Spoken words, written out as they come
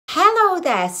Hello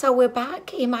there, so we're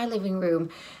back in my living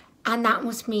room and that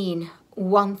must mean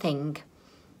one thing.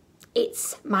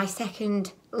 It's my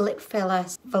second lip filler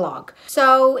vlog.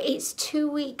 So it's 2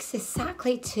 weeks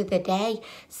exactly to the day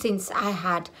since I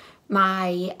had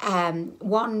my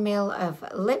 1 ml of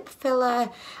lip filler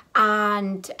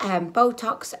and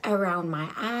Botox around my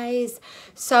eyes.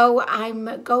 So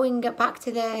I'm going back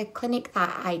to the clinic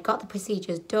that I got the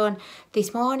procedures done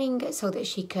this morning so that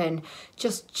she can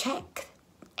just check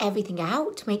everything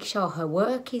out, make sure her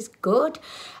work is good.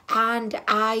 And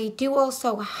I do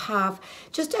also have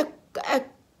just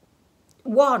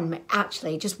one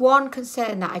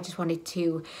concern that I just wanted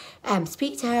to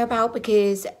speak to her about,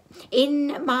 because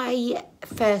in my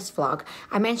first vlog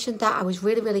I mentioned that I was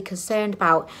really concerned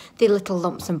about the little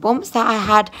lumps and bumps that I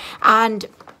had, and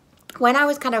when I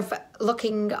was kind of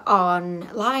looking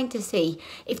online to see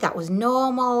if that was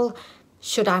normal,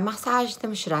 should I massage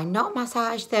them, should I not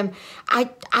massage them,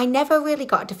 I never really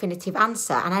got a definitive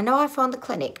answer. And I know I phoned the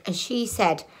clinic and she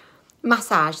said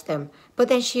massage them, but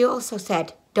then she also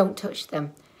said don't touch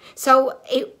them. So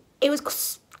it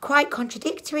was quite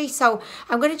contradictory. So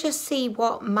I'm going to just see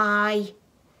what my,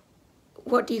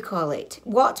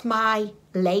 what my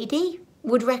lady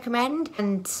would recommend,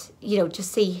 and you know,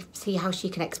 just see how she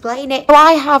can explain it. So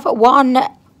I have one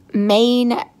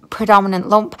main predominant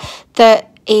lump that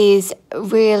is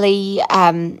really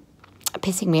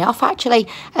pissing me off actually,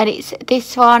 and it's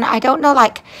this one. I don't know,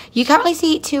 like, you can't really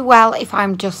see it too well if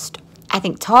I'm just, I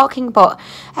think, talking, but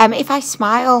if I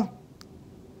smile,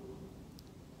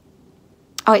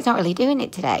 oh, it's not really doing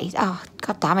it today. Oh,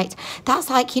 god damn it. That's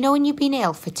like, you know, when you've been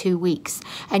ill for 2 weeks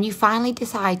and you finally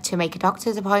decide to make a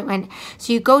doctor's appointment.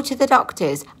 So you go to the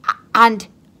doctor's, and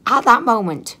at that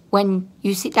moment when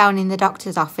you sit down in the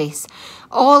doctor's office,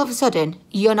 all of a sudden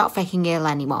you're not fucking ill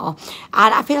anymore.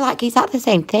 And I feel like it's at the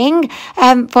same thing.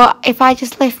 But if I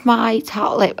just lift my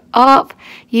top lip up,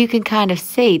 you can kind of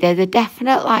see there's a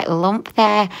definite like lump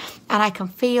there, and I can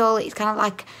feel it's kind of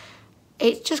like,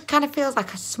 it just kind of feels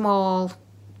like a small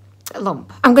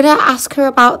lump. I'm going to ask her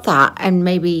about that and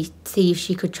maybe see if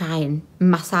she could try and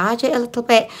massage it a little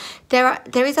bit.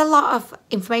 There is a lot of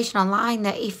information online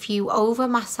that if you over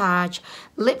massage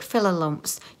lip filler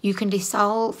lumps, you can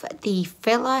dissolve the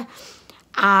filler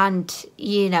and,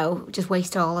 you know, just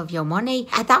waste all of your money.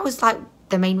 And that was like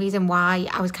the main reason why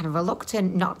I was kind of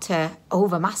reluctant not to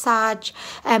over massage,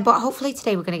 but hopefully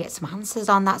today we're going to get some answers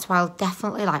on that, so I'll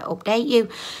definitely like update you.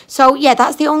 So yeah,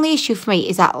 that's the only issue for me,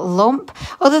 is that lump.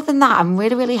 Other than that, I'm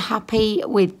really happy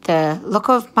with the look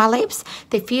of my lips.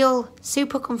 They feel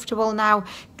super comfortable now.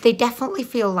 They definitely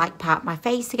feel like part of my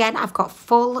face again. I've got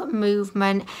full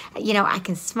movement, you know, I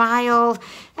can smile,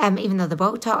 even though the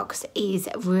Botox is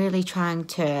really trying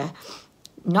to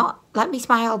not let me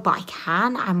smile, but I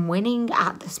can. I'm winning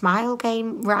at the smile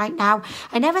game right now.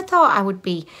 I never thought I would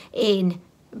be in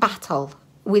battle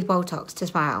with Botox to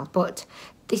smile, but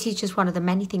this is just one of the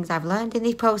many things I've learned in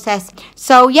this process.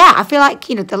 So yeah, I feel like,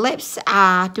 you know, the lips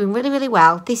are doing really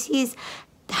well. This is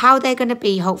how they're going to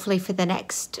be hopefully for the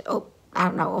next, I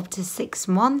don't know, up to 6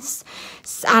 months.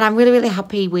 And I'm really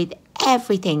happy with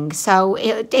everything. So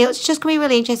it's just going to be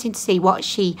really interesting to see what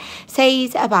she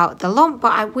says about the lump,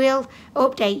 but I will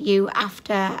update you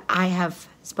after I have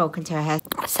spoken to her.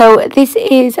 So this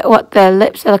is what the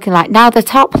lips are looking like now. The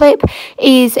top lip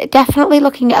is definitely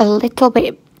looking a little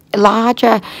bit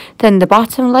larger than the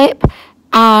bottom lip,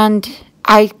 and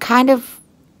I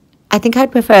think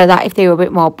I'd prefer that if they were a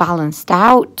bit more balanced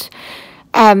out,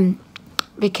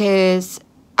 because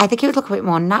I think it would look a bit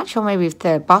more natural maybe if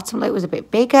the bottom lip was a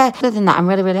bit bigger. Other than that, I'm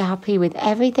really happy with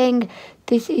everything.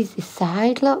 This is the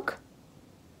side look.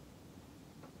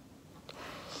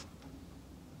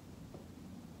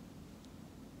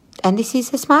 And this is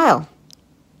the smile.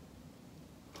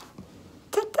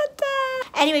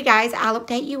 Anyway, guys, I'll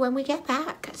update you when we get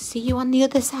back. See you on the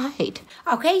other side.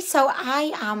 Okay, so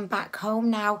I am back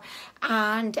home now,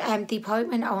 and the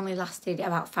appointment only lasted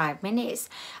about 5 minutes.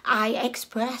 I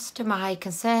expressed my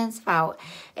concerns about,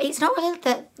 it's not really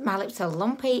that my lips are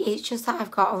lumpy, it's just that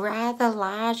I've got a rather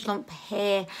large lump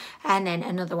here and then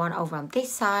another one over on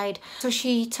this side. So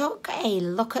she took a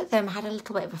look at them, had a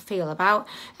little bit of a feel about,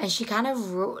 and she kind of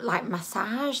like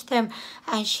massaged them,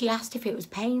 and she asked if it was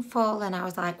painful, and I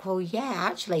was like, well, yeah,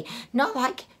 actually, not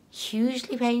like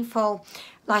hugely painful,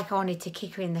 like I wanted to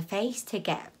kick her in the face to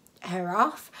get her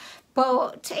off,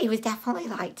 but it was definitely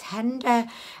like tender.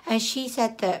 And she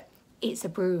said that it's a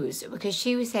bruise, because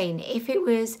she was saying if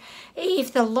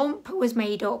the lump was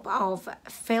made up of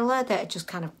filler that just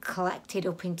kind of collected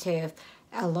up into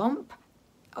a lump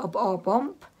or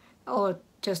bump or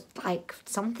just like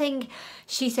something,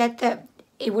 she said that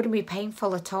it wouldn't be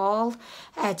painful at all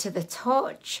to the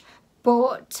touch,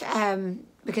 but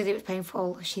because it was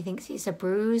painful, she thinks it's a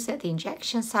bruise at the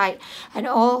injection site. And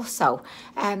also,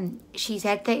 she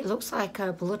said that it looks like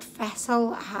her blood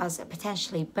vessel has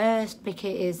potentially burst,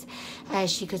 because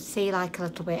she could see like a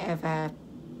little bit of a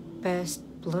burst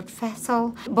blood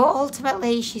vessel. But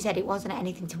ultimately, she said it wasn't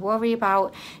anything to worry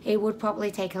about. It would probably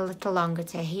take a little longer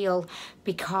to heal,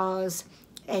 because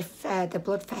if the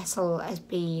blood vessel has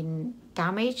been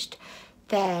damaged,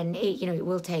 then it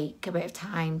will take a bit of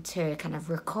time to kind of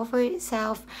recover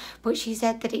itself. But she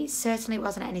said that it certainly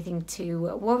wasn't anything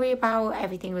to worry about.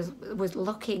 Everything was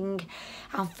looking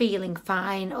and feeling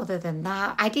fine other than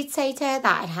that. I did say to her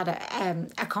that I'd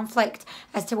had a conflict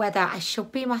as to whether I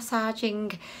should be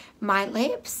massaging my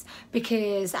lips,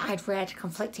 because I'd read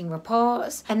conflicting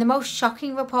reports, and the most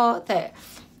shocking report that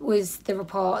was the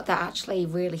report that actually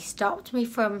really stopped me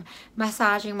from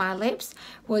massaging my lips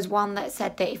was one that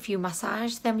said that if you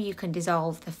massage them, you can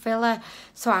dissolve the filler.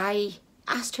 So I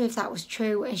asked her if that was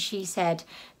true, and she said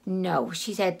no.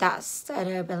 She said that's an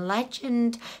urban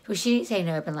legend. Well, she didn't say an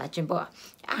urban legend, but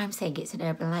I'm saying it's an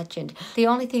urban legend. The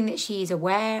only thing that she's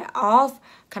aware of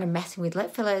kind of messing with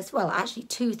lip fillers, well, actually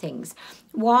two things.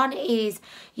 One is,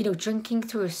 drinking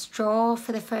through a straw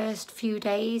for the first few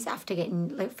days after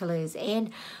getting lip fillers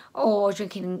in, or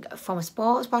drinking from a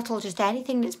sports bottle, just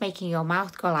anything that's making your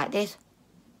mouth go like this.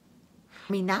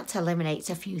 I mean, that eliminates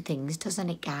a few things, doesn't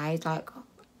it, guys?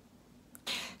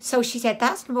 So she said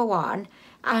that's number one.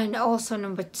 And also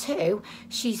number two,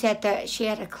 she said that she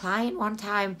had a client one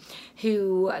time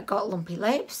who got lumpy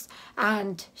lips,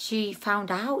 and she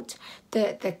found out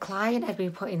that the client had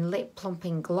been putting lip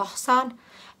plumping gloss on.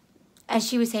 And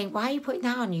she was saying, why are you putting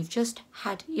that on? You've just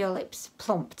had your lips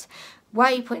plumped.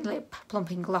 Why are you putting lip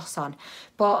plumping gloss on?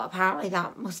 But apparently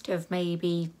that must have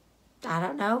maybe, I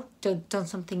don't know, done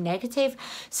something negative.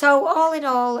 So all in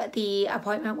all, the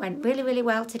appointment went really, really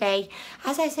well today.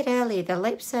 As I said earlier, the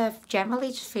lips are generally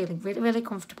just feeling really, really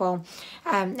comfortable.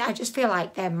 I just feel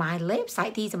like they're my lips,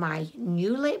 like these are my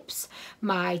new lips,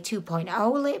 my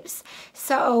 2.0 lips.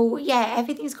 So yeah,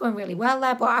 everything's going really well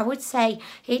there, but I would say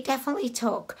it definitely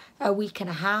took a week and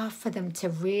a half for them to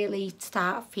really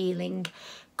start feeling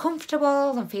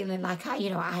comfortable and feeling like I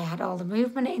had all the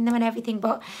movement in them and everything.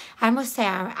 But I must say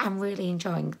I'm really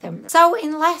enjoying them. So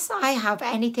unless I have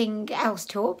anything else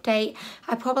to update,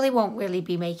 I probably won't really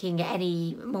be making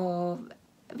any more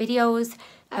videos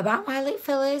about my lip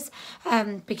fillers,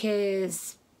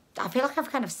 because I feel like I've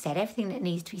kind of said everything that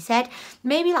needs to be said.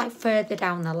 Maybe like further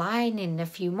down the line in a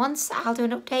few months, I'll do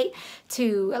an update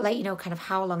to let you know kind of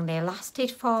how long they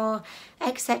lasted for,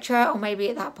 etc. Or maybe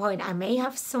at that point I may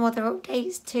have some other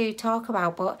updates to talk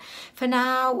about. But for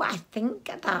now, I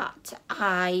think that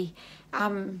I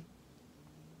am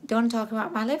done talking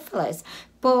about my lip fillers.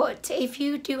 But if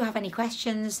you do have any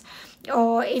questions,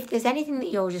 or if there's anything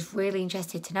that you're just really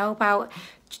interested to know about,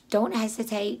 don't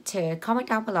hesitate to comment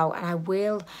down below, and I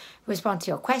will respond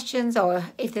to your questions. Or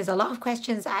if there's a lot of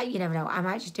questions, you never know, I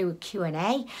might just do a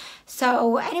Q&A.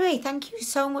 So anyway, thank you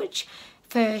so much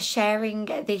for sharing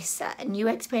this new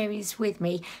experience with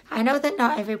me. I know that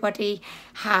not everybody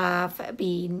have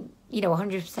been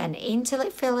 100% into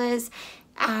lip fillers,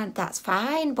 and that's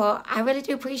fine, but I really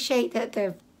do appreciate that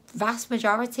the vast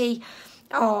majority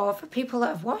of people that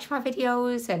have watched my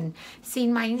videos and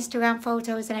seen my Instagram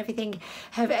photos and everything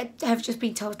have just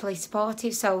been totally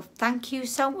supportive. So thank you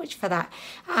so much for that.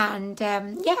 And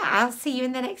yeah, I'll see you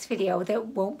in the next video that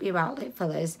won't be about lip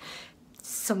fillers.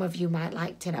 Some of you might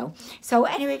like to know. So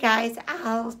anyway, guys,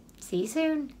 I'll see you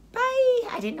soon. Bye.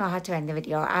 I didn't know how to end the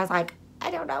video. I was like, I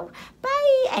don't know.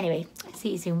 Bye. Anyway,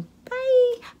 see you soon.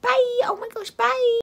 Bye. Bye. Oh my gosh, bye.